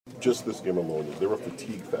Just this game alone, is there a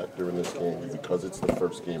fatigue factor in this game because it's the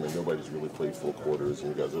first game and nobody's really played full quarters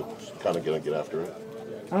and you guys are kind of going to get after it?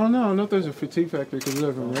 I don't know. I don't know if there's a fatigue factor because we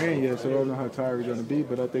haven't ran yet, so I don't know how tired we're going to be.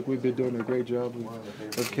 But I think we've been doing a great job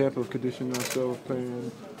of camp, of conditioning ourselves,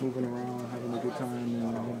 playing, moving around, having a good time,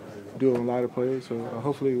 and doing a lot of plays. So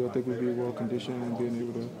hopefully, I think we'll be well conditioned and being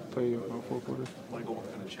able to play full quarters. Michael, what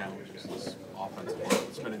kind of challenges this offensive line?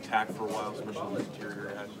 It's been intact for a while, especially on the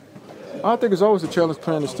interior edge. I think it's always a challenge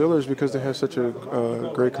playing the Steelers because they have such a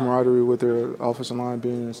great camaraderie with their offensive line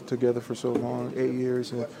being together for so long, 8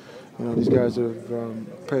 years. And, these guys have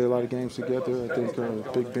played a lot of games together. I think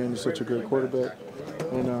Big Ben is such a great quarterback.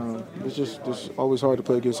 And it's just always hard to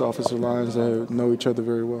play against offensive lines that know each other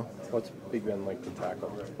very well. What's Big Ben like to tackle?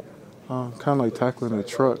 Kind of like tackling a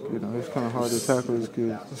truck. It's kind of hard to tackle. He's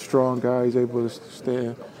good, strong guy. He's able to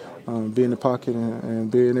stand, be in the pocket, and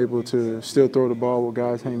being able to still throw the ball with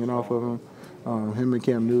guys hanging off of him. Him and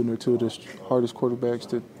Cam Newton are two of the hardest quarterbacks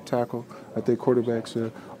to tackle. I think quarterbacks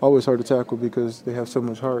are always hard to tackle because they have so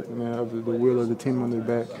much heart and they have the will of the team on their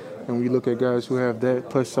back. And when you look at guys who have that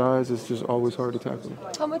plus size, it's just always hard to tackle.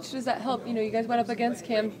 How much does that help? You guys went up against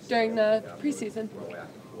Cam during the preseason.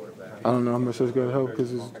 I don't know how much that's going to help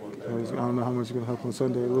because I don't know how much it's going to help on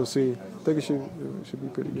Sunday. We'll see. I think it should be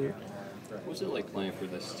pretty good. What's it like playing for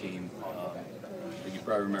this team? You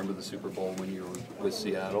probably remember the Super Bowl when you were with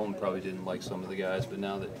Seattle and probably didn't like some of the guys, but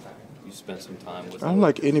now that you spent some time with them. I don't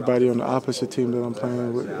like anybody on the opposite team that I'm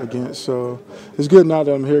playing against, so it's good now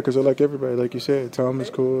that I'm here because I like everybody. Like you said, Tom is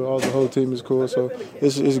cool, the whole team is cool, so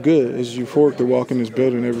it's good. It's euphoric to walk in this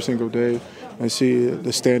building every single day and see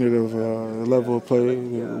the standard of level of play,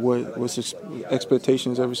 what's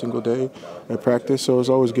expectations every single day at practice. So it's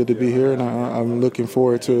always good to be here, and I'm looking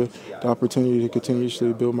forward to the opportunity to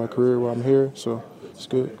continuously build my career while I'm here. So it's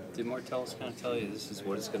good. Did Martellus kind of tell you this is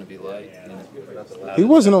what it's going to be like? He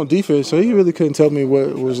wasn't on defense, so he really couldn't tell me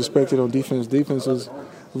what was expected on defense. Defense was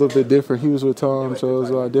a little bit different. He was with Tom, so it was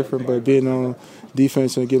a lot different. But being on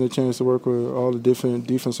defense and getting a chance to work with all the different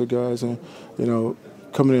defensive guys and,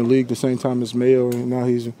 coming in the league the same time as Mayo, and now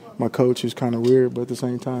he's my coach is kind of weird, but at the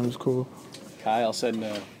same time it's cool. Kyle said in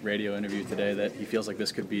a radio interview today that he feels like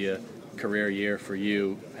this could be a career year for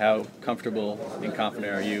you. How comfortable and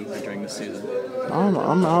confident are you entering this season?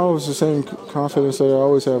 I'm always the same confidence that I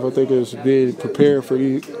always have. I think it's being prepared for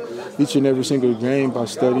each and every single game by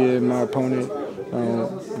studying my opponent,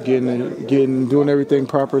 doing everything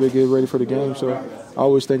proper to get ready for the game. So I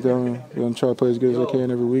always think that I'm going to try to play as good as I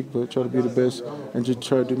can every week, but try to be the best and just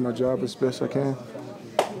try to do my job as best I can.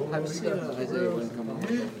 Have you seen Isaiah Wynn come on?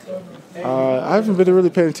 I haven't been really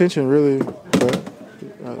paying attention, really, but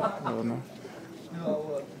I don't know.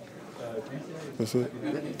 That's it.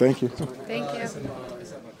 Thank you. Thank you.